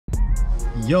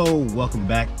Yo, welcome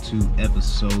back to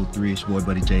episode 3. It's your boy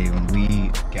Buddy J, and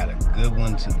we got a good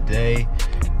one today.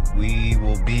 We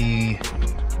will be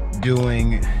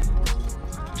doing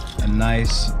a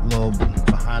nice little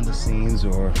behind the scenes,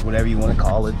 or whatever you want to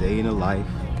call it, day in the life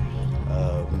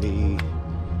of me,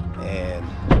 and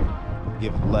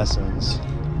give lessons.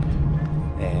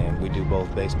 And we do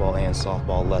both baseball and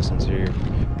softball lessons here.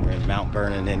 We're in Mount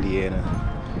Vernon, Indiana,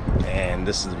 and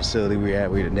this is the facility we're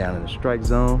at. We're down in the strike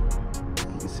zone.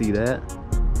 You can see that.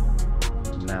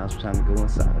 Now it's time to go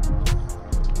inside.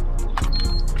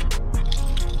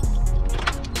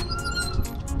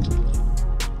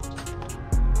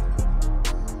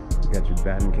 You got your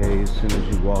batting cage as soon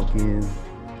as you walk in.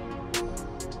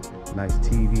 Nice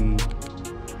TV.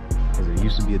 There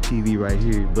used to be a TV right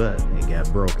here, but it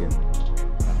got broken.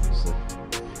 So,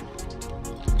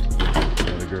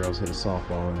 the girls hit a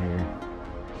softball in here,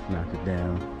 knocked it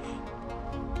down.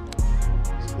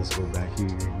 So let's go back here.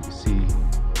 You can see,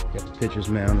 got the pitcher's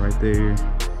mound right there.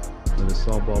 Another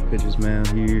softball pitcher's mound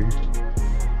here.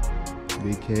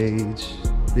 Big cage,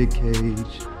 big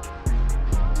cage.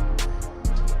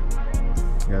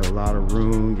 Got a lot of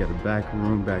room. Got the back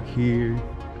room back here.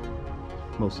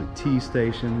 Mostly tea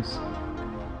stations.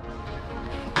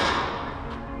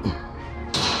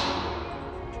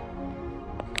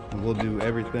 And we'll do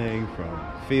everything from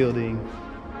fielding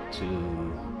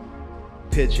to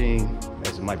pitching,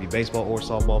 as it might be baseball or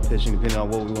softball pitching, depending on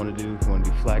what we want to do. If we want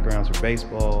to do flat grounds for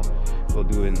baseball, we'll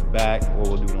do it in the back, or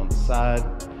we'll do it on the side.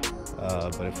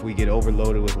 But if we get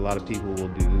overloaded with a lot of people, we'll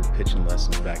do pitching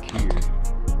lessons back here,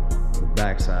 the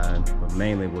back side. But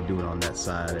mainly we'll do it on that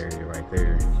side area right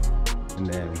there. And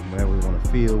then whenever we want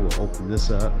to field, we'll open this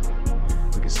up.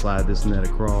 We can slide this net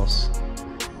across,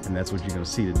 and that's what you're gonna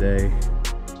see today.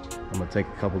 I'm gonna take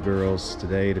a couple girls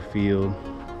today to field,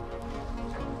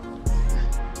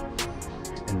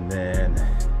 and then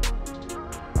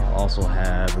I'll also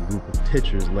have a group of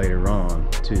pitchers later on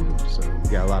too. So we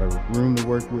got a lot of room to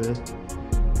work with.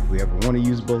 If we ever want to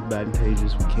use both batting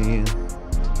cages, we can.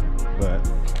 But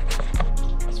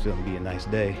it's gonna be a nice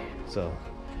day, so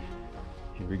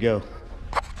here we go.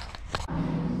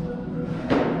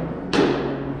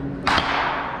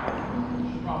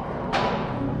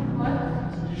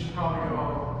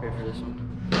 Pay for this one.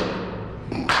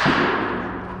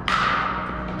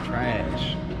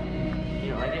 Trash. You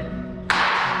don't like it?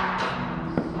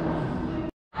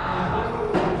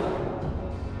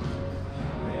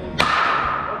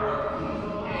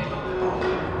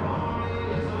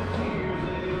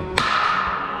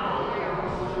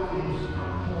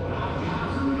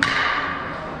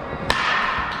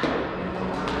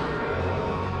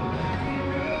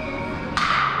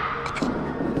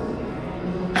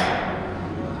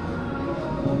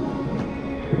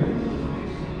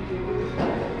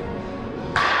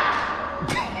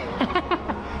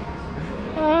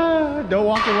 Don't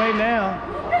walk away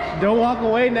now. Don't walk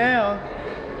away now.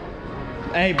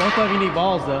 Hey, both of you need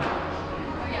balls though.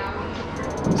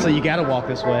 So you gotta walk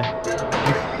this way.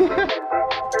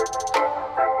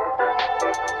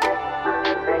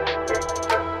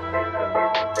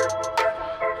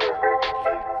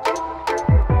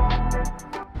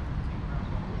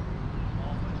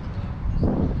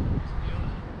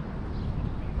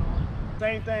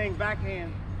 Same thing,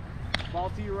 backhand. Ball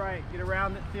to your right. Get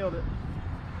around it, field it.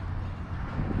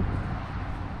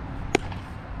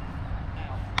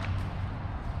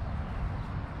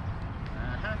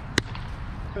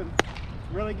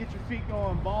 Really get your feet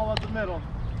going. Ball up the middle.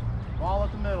 Ball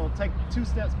up the middle. Take 2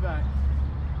 steps back.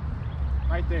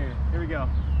 Right there. Here we go.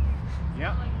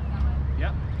 Yep.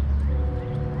 Yep.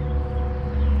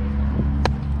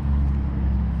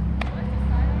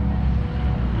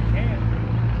 You can.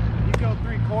 You can go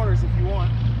 3/4 if you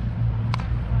want.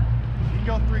 You can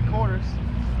go 3/4.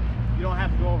 You don't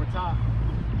have to go over top.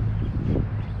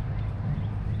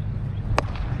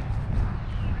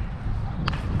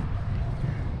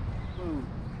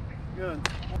 Good.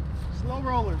 Slow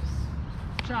rollers,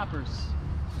 choppers.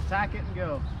 Tack it and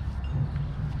go.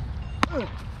 Ooh.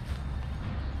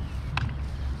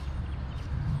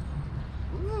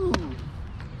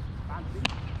 Fancy.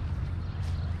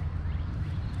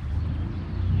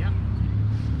 Yep.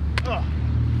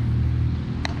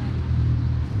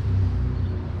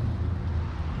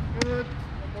 Good.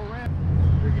 One more round.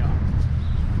 Here we go.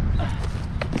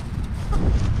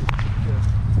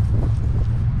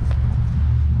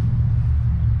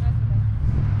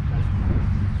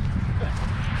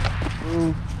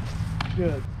 Ooh,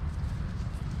 good.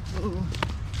 Ooh,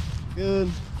 good.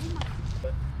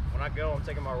 But when I go, I'm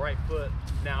taking my right foot.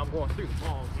 Now I'm going through the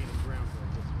ball and hitting the ground for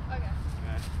this one. Okay.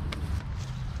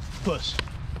 Push.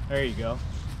 There you go.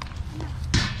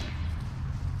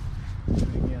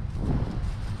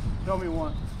 Show me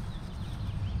one.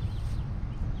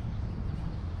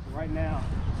 Right now,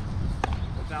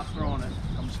 without throwing it,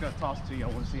 I'm just gonna toss it to you. I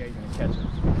want to see how you're gonna catch it.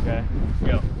 Okay,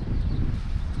 go.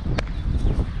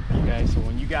 Okay, so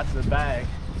when you got to the bag,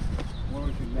 what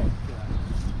was your next shot?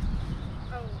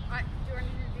 Oh, do I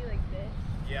need to do like this?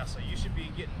 Yeah, so you should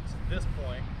be getting to this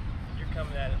point. You're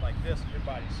coming at it like this, and your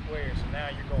body's square. So now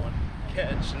you're going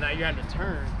catch, and now you have to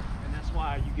turn, and that's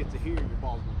why you get to here. Your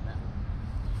ball's going that way.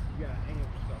 You gotta angle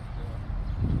yourself for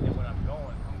it. And when I'm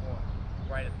going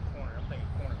right at the corner. I'm thinking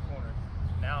corner, corner.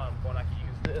 Now I'm going. I can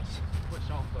use this push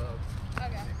off of.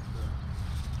 Okay.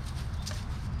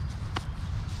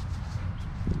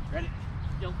 Ready?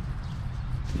 Go.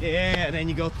 Yeah, and then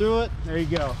you go through it. There you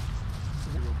go.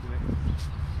 Real quick.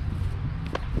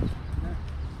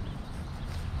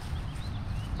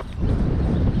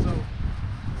 So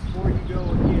before you go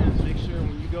again, make sure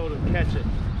when you go to catch it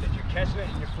that you're catching it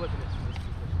and you're flipping it from this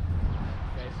position.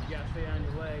 Okay, so you gotta stay on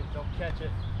your leg. Don't catch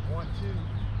it. 1, 2, and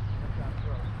then try to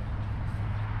throw. All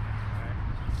right.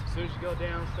 As soon as you go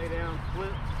down, stay down,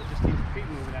 flip, but just keep your feet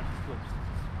moving after you flip.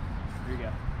 Here you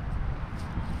go.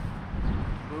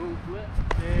 Boom, flip.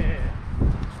 Yeah.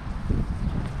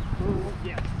 Boom.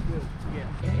 Yeah. Good. Yeah.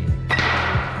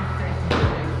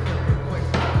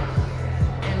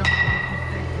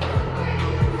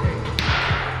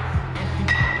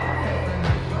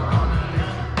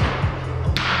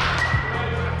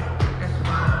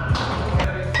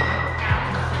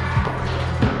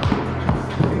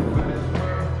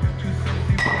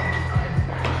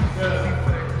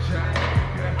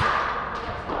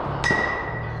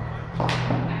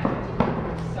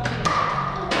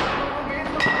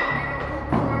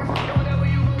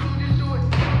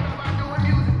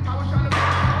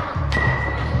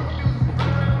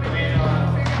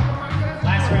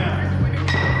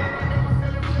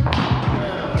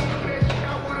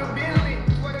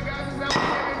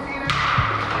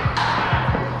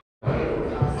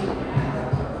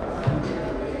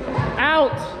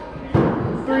 Out!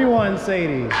 3-1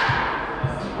 Sadie.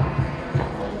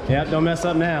 Yep, don't mess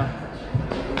up now.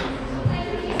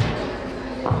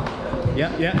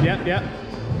 Yep.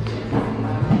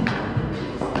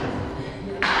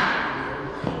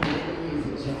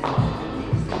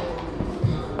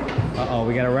 Uh-oh,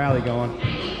 we got a rally going.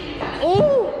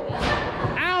 Ooh!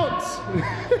 Out!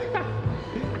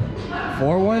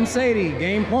 4-1 Sadie,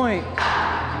 game point.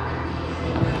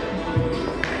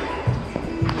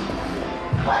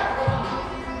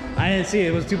 I didn't see it.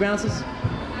 It was 2 bounces?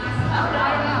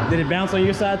 Did it bounce on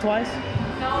your side twice?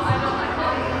 No, I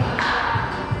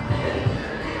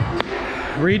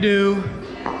don't. Redo.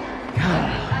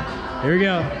 God. Here we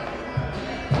go.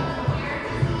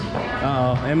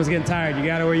 Uh-oh. Emma's getting tired. You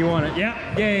got it where you want it.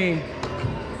 Yep. Game.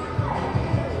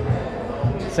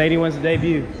 Sadie wins the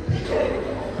debut.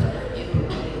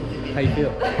 How you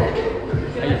feel?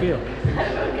 How you feel?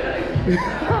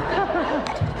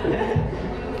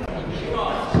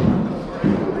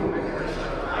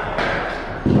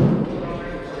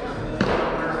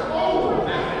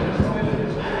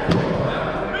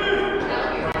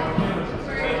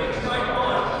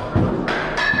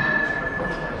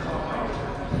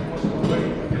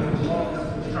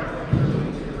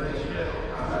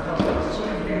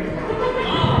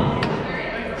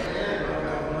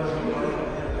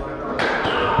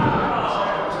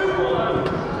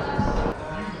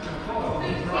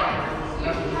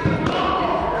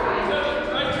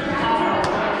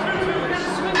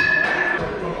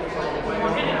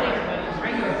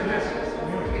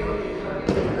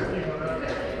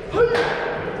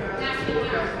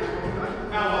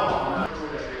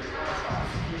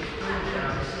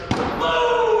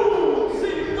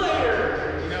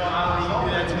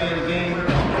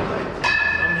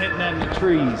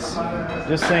 Trees.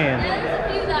 Just saying. There's a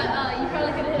few that you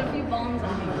probably could have hit a few bombs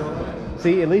on.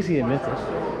 See, at least he admits it.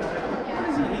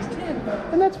 He's 10.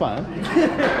 And that's fine.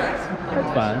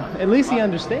 That's fine. At least he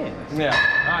understands. Yeah.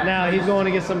 Now he's going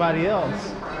to get somebody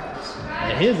else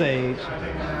at his age.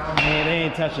 Man, they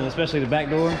ain't touching, especially the back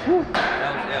door. Yeah,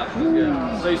 that's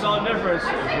good. So you saw the difference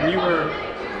when you were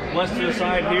less to the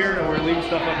side here and we're leaving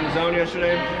stuff up in the zone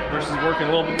yesterday versus working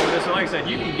a little bit more this. And like I said,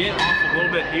 you can get off a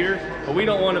little bit here, but we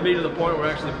don't want to be to the point where we're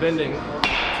actually bending to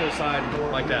the side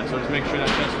like that. So just make sure that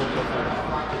chest will go forward.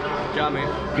 Good job,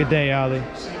 man. Good day, Ollie.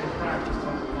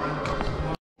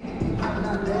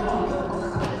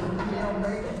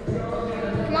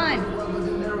 Come on.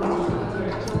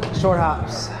 Short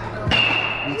hops.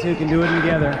 You two can do it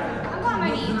together. I'm on my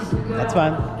knees. That's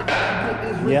fine.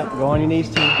 Yep, go on your knees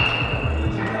too.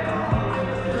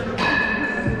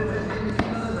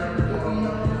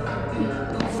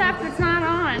 Except it's not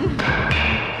on.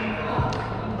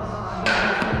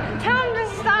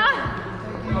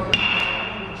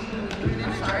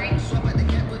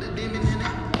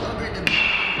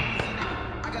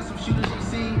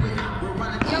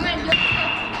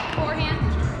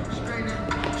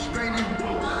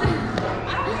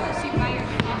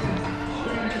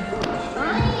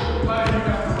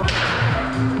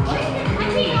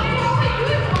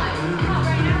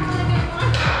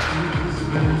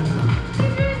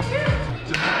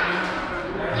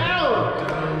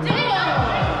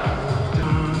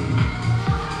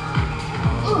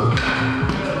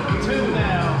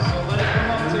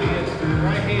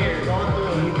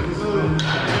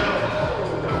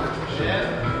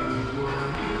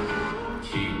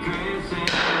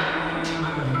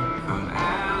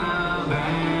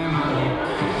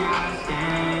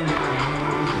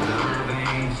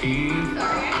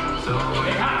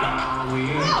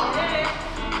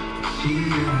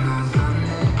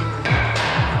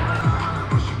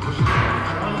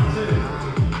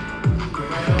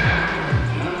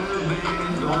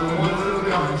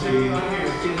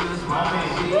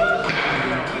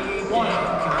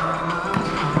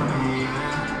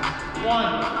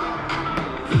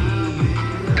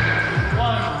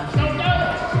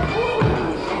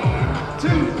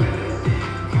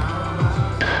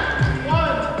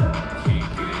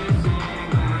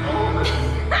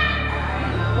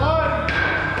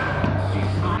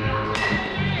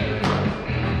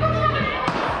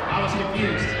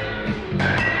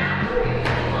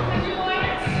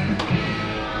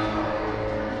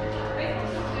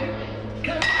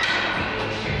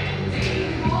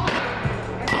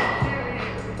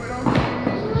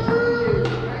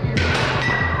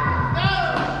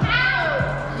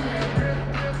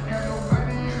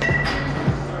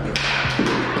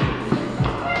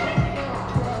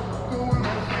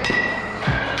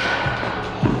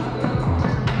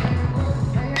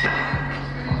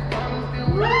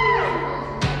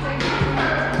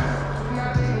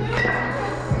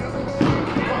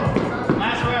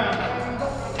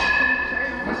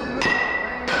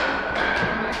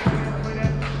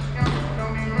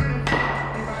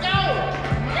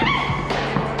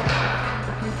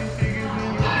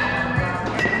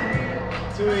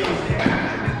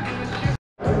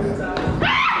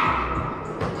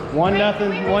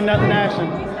 One nothing Ashton.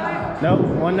 Nope,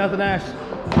 1-0 Ash.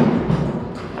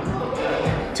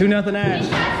 2-0 Ash.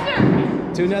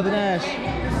 2-0 Ash.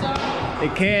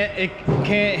 It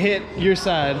can't hit your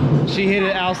side. She hit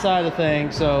it outside the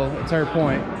thing, so it's her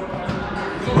point.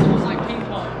 So it's almost like ping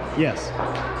pong. Yes,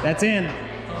 that's in.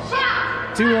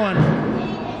 2-1.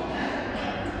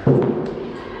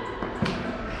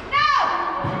 No!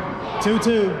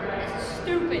 2-2.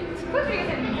 Stupid.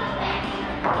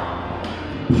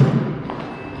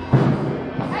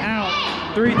 Out.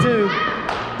 3-2.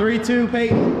 3-2,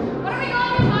 Peyton. What are we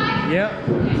going to buy? Yep.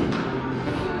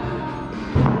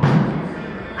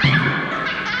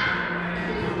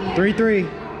 Three. No!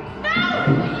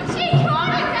 She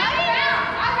caught it! That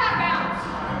bounce! I got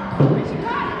bounce. She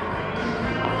caught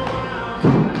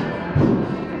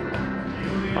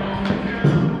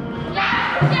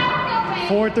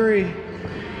it.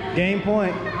 4-3. Game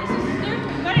point. This is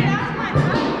stupid. Buddy, that's my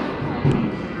time.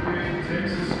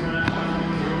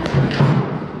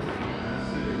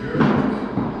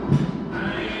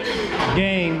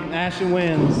 Game. Ashton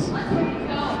wins.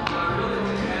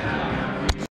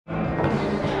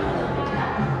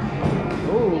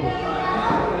 Ooh.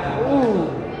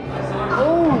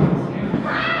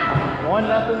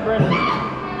 1-0 Brendan.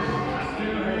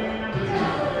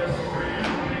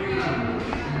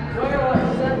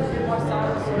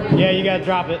 Yeah, you gotta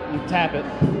drop it and tap it.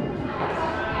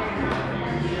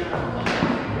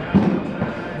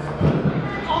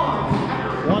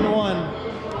 Oh. 1-1.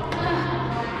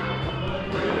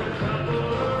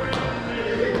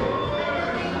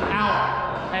 Out.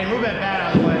 Hey, move that bat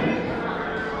out of the way.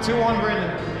 2-1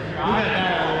 Brendan. Move that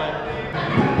bat out of the way.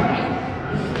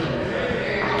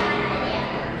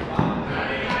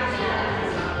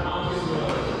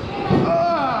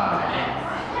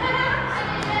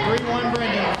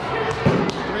 Brendan.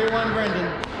 3-1 Brendan.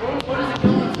 What is it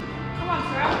going? Come on,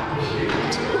 Trout.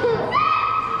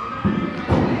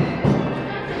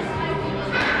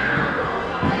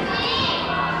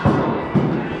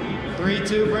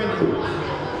 3-2 Brendan.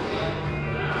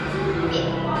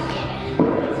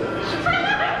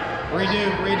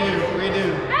 Redo.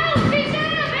 No, she's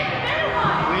doing a bit better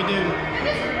one. Redo.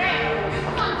 This is great.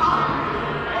 Come on.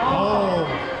 Oh,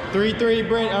 3-3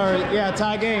 Brendan. Or yeah,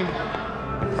 tie game.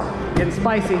 Getting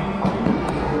spicy.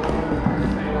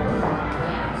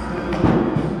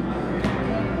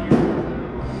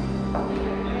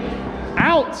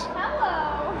 Out.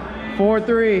 Hello.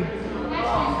 4-3.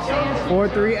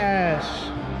 4-3 Ash.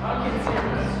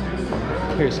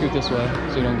 Here, scoot this way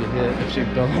so you don't get hit if she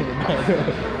don't get it.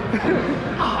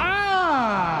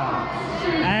 Ah!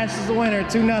 Ash is the winner,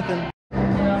 2-0.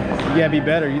 You gotta be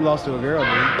better. You lost to a girl, dude.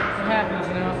 It happens,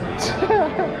 you know.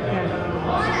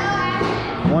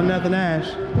 1-0 Ash.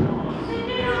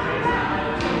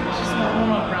 Just not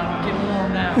warm up round. Get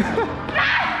warm now.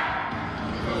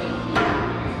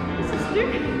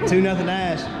 2-0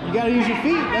 Ash. You gotta use your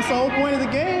feet. That's the whole point of the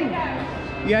game.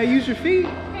 You gotta use your feet.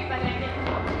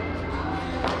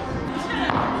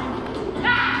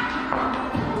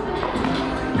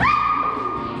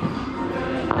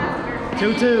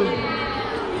 Two.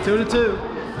 2-2.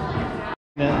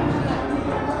 Yeah.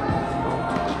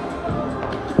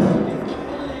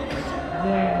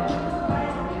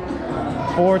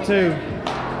 4-2.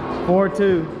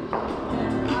 4-2.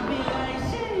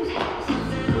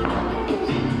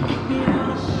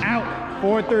 Out.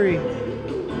 4-3.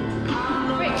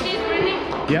 Wait, she's winning?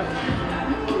 Yep.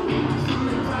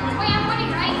 Wait, I'm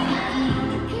winning, right?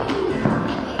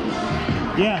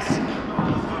 Yes.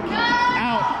 No!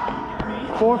 Out.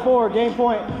 4-4. Game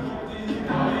point.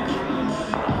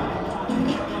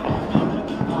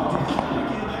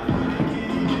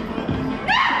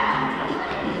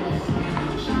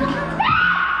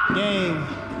 Game.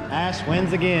 Ash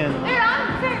wins again. Dude,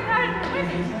 I'm so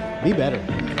tired. Be better.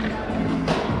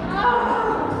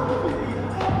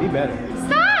 Be better.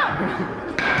 Stop!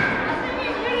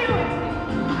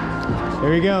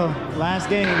 Here we go. Last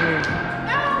game. No!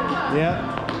 Yep.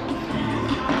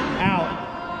 Out.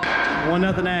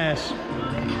 1-0 Ash.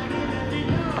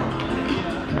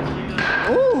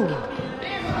 Ooh.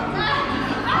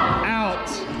 Out.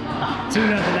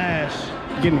 2-0 Ash.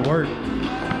 Getting work.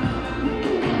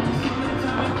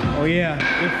 Oh yeah.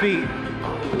 Good feet.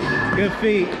 Good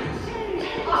feet.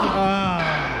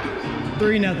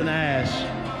 3-0 Ash.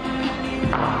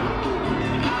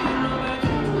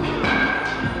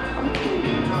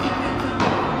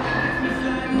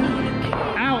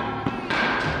 Out.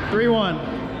 3-1.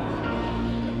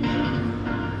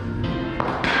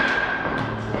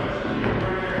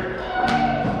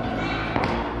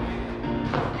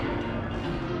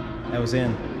 That was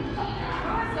in.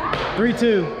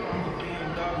 3-2.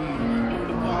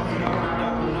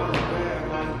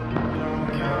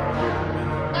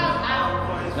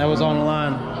 That was on the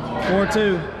line.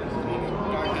 4-2.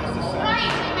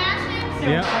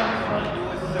 Yep.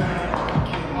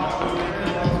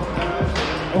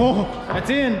 Oh, that's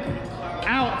in.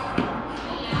 Out.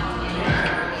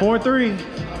 4-3.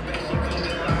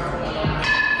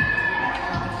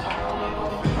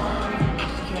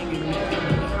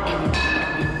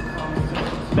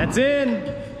 That's in.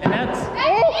 And that's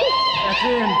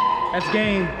in. That's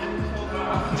game.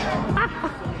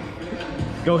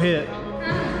 Go hit.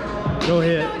 Go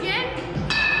hit. Go again?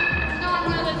 No, I'm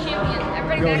not the champion.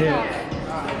 Everybody Go back hit.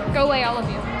 off. Go away, all of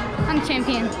you. I'm the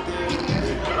champion.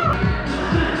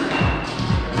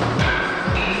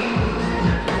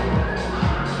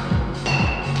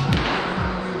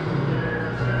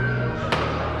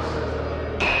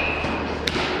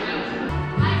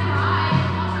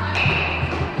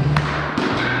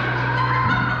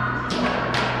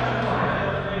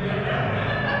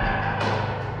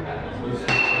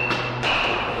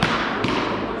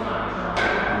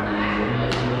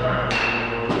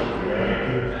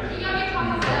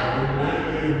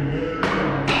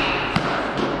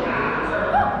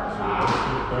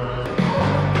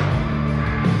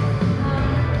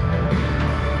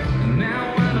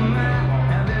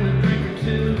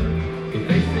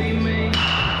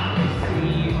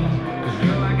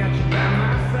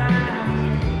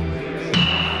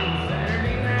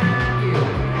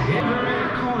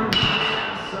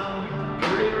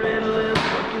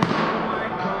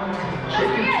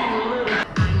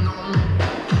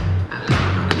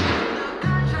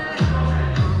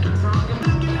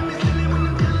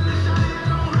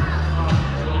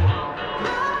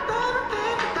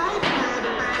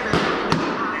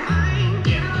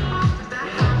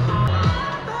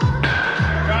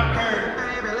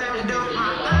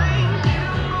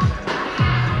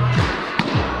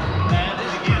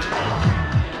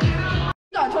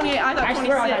 I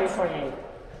swear I thought he was 28.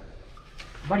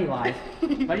 Buddy lied.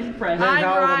 Buddy's friend. I'm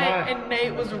right, and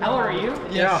Nate was wrong. How old are you?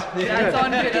 Yeah. That's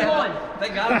on video. 51.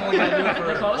 Thank God I'm only gonna do it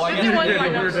for Close? well, I guess 51 we did.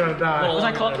 point You're gonna die. Was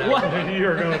I close? What?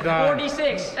 You're gonna die.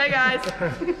 46. Hey guys.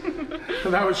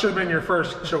 That should have been your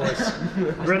first choice.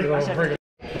 Ready?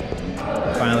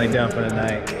 Finally done for the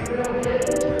night.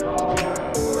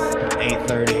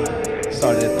 8:30.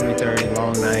 Started at 3:30.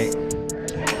 Long night.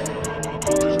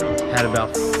 Had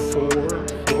about four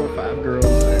or five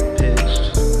girls that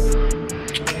pitched.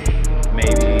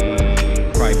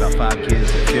 Probably about 5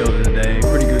 kids that fielded today.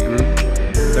 Pretty good group.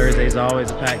 Thursday's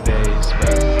always a packed day,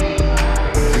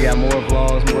 but we got more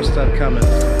vlogs, more stuff coming.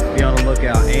 Be on the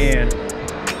lookout, and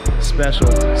special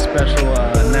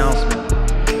announcement.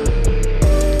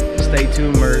 Stay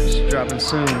tuned, merch dropping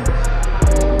soon.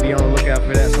 Be on the lookout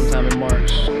for that sometime in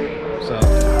March. So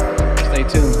stay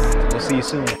tuned. We'll see you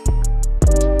soon.